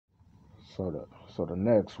So the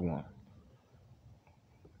next one.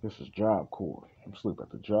 This is Job Corps. I'm asleep at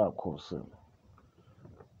the Job Corps Center.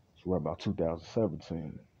 It's right about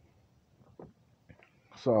 2017.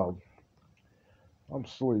 So I'm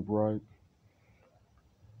asleep, right?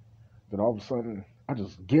 Then all of a sudden, I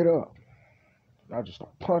just get up. I just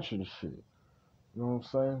start punching shit. You know what I'm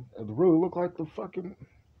saying? It really looked like the fucking.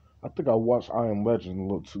 I think I watched I Am Legend a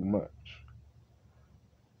little too much.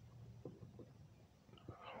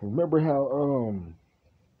 Remember how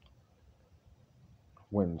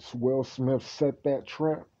when Will Smith set that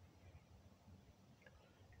trap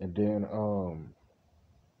and then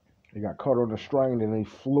he got caught on the string and he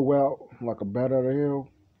flew out like a bat out of hell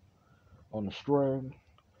on the string.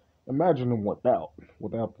 Imagine him without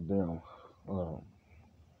the damn. Um,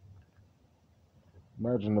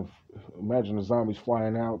 imagine the imagine the zombies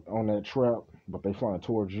flying out on that trap, but they flying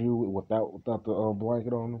towards you without the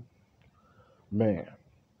blanket on them. Man,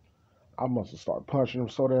 I must have started punching them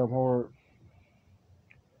so damn hard.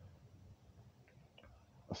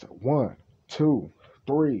 I said one, two,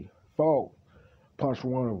 three, four. Punch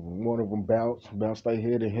one of them. One of them bounced their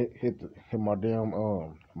head and hit my damn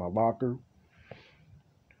my locker.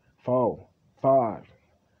 Four, five,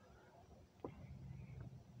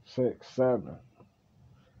 six, seven.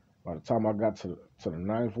 By the time I got to the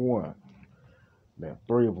ninth one, then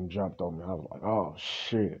three of them jumped on me. I was like, oh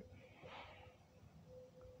shit.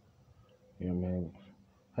 Yeah, man.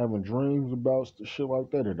 Having dreams about shit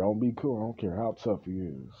like that, it don't be cool. I don't care how tough he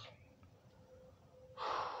is.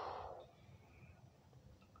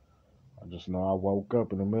 I just know I woke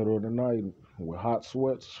up in the middle of the night with hot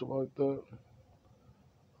sweats, shit like that.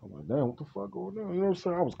 I'm like, damn, what the fuck going on? You know what I'm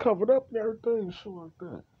saying? I was covered up and everything, shit like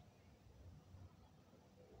that.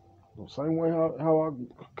 The same way how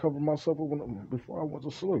I covered myself up before I went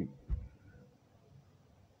to sleep.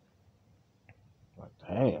 Like,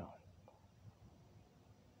 damn,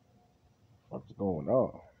 what's going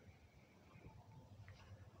on?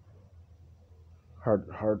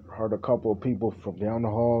 Heard a couple of people from down the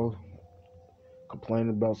hall complaining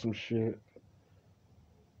about some shit.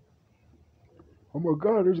 Oh my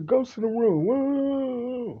god, there's a ghost in the room.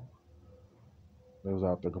 Whoa! They was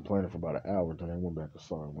out there complaining for about an hour, then they went back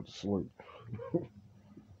inside and went to sleep.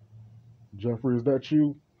 Jeffrey, is that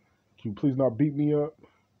you? Can you please not beat me up?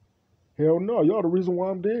 Hell no, y'all the reason why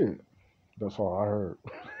I'm dead. That's all I heard.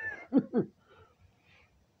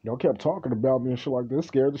 Y'all kept talking about me and shit like this,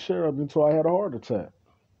 scared the shit out of me until I had a heart attack.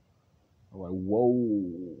 I'm like,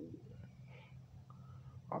 whoa.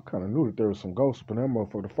 I kind of knew that there was some ghosts up in that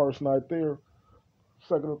motherfucker. The first night there,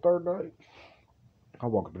 second or third night, I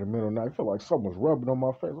woke up in the middle of the night, felt like something was rubbing on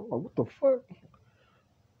my face. I'm like, what the fuck?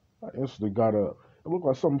 I instantly got up. It looked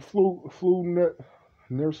like something flew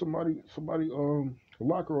near somebody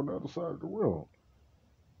locker on the other side of the room.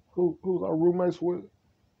 Who's our roommates with?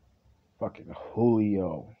 Fucking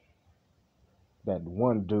Julio. That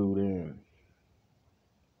one dude in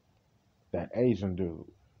that Asian dude.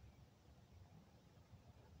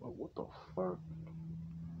 Like, what the fuck?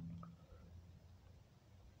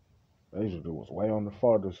 The Asian dude was way on the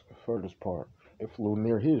furthest part. It flew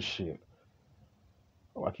near his shit.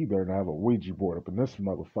 Like he better not have a Ouija board up in this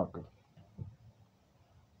motherfucker.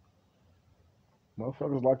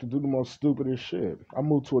 Motherfuckers like to do the most stupidest shit. I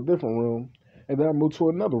moved to a different room, and then I moved to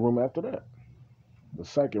another room after that. The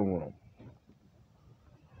second room.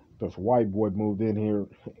 This white boy moved in here,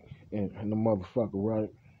 and the motherfucker, right,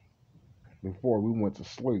 before we went to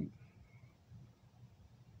sleep.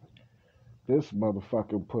 This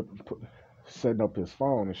motherfucker put setting up his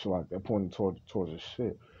phone and shit like that, pointing towards his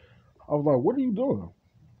shit. I was like, what are you doing?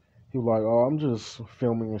 He was like, oh, I'm just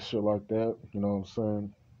filming and shit like that. You know what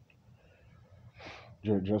I'm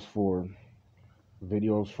saying? Just for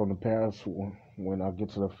videos from the past when I get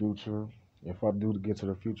to the future. If I do get to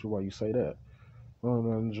the future, why you say that?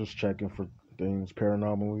 I'm just checking for things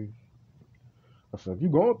paranormally. I said, if you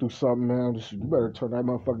going through something, man, you better turn that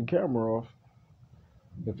motherfucking camera off.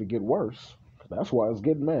 If it get worse, that's why it's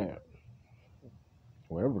getting mad.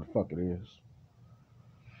 Whatever the fuck it is.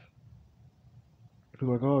 He's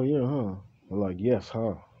like, oh yeah, huh? I'm like, yes,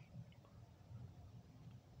 huh?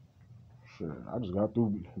 Shit, I just got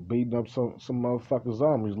through beating up some motherfucking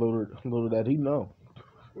zombies. Little that he know.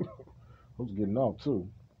 I was getting off too.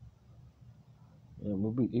 Yeah,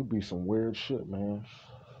 it be some weird shit, man.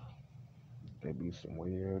 It be some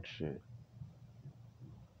weird shit.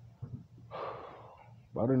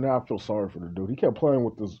 But other than that, I feel sorry for the dude. He kept playing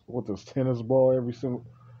with this tennis ball every single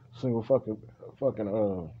fucking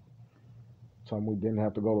time we didn't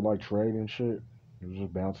have to go to like trade and shit. He was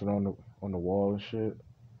just bouncing on the wall and shit.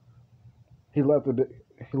 He left it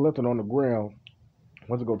on the ground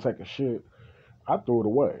Went to go take a shit. I threw it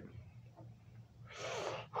away.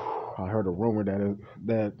 I heard a rumor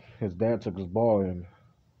that his dad took his ball and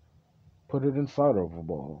put it inside of a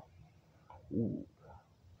ball. Ooh.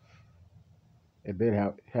 It did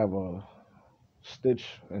have a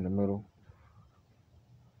stitch in the middle.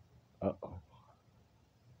 Uh-oh.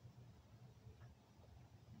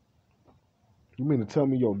 You mean to tell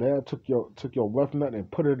me your dad took your left nut and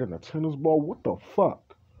put it in a tennis ball? What the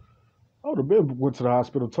fuck? I would have been went to the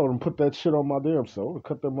hospital, told him put that shit on my damn self.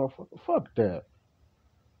 Cut that motherfucker. Fuck that.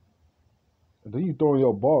 And then you throwing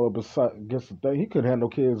your ball up against the thing. He couldn't have no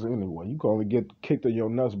kids anyway. You can only get kicked in your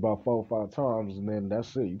nuts about 4 or 5 times, and then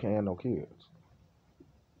that's it. You can't have no kids.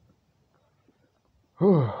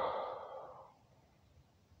 I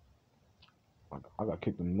got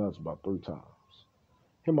kicked in the nuts about 3 times.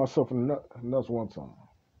 Hit myself in the nuts one time.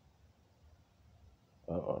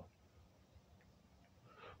 Uh-oh.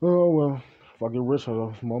 Oh well, if I get rich,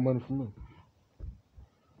 that's more money for me.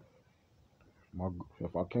 My,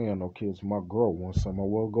 if I can't have no kids, my girl wants some. I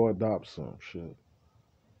will go adopt some. Shit.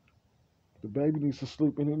 The baby needs to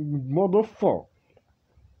sleep in it, motherfucker.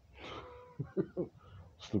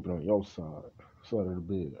 Sleeping on your side of the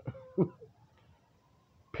bed.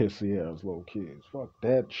 Pissy ass little kids. Fuck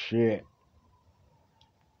that shit.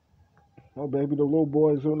 Oh baby, the little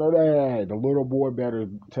boy's doing that. The little boy better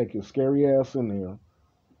take his scary ass in there.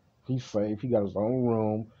 He's safe. He got his own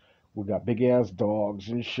room. We got big ass dogs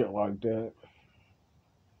and shit like that.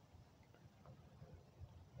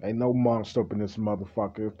 Ain't no monster up in this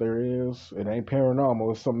motherfucker. If there is, it ain't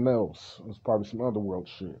paranormal. It's something else. It's probably some otherworld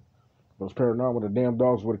shit. If it was paranormal, the damn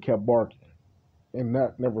dogs would have kept barking. And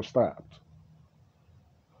that never stopped.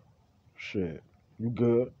 Shit. You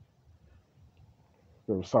good? If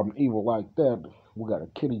there was something evil like that, we got a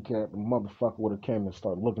kitty cat. The motherfucker would have came and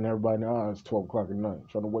started looking everybody in the eyes 12 o'clock at night,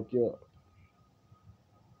 trying to wake you up.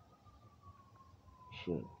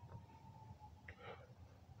 Shit.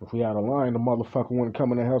 If we had a line, the motherfucker wouldn't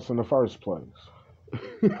come in the house in the first place.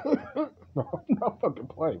 No, I'm not fucking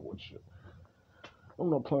playing with you. I'm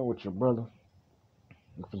not playing with you, brother.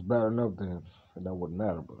 If it's bad enough, then that wouldn't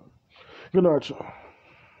matter, but good night, y'all.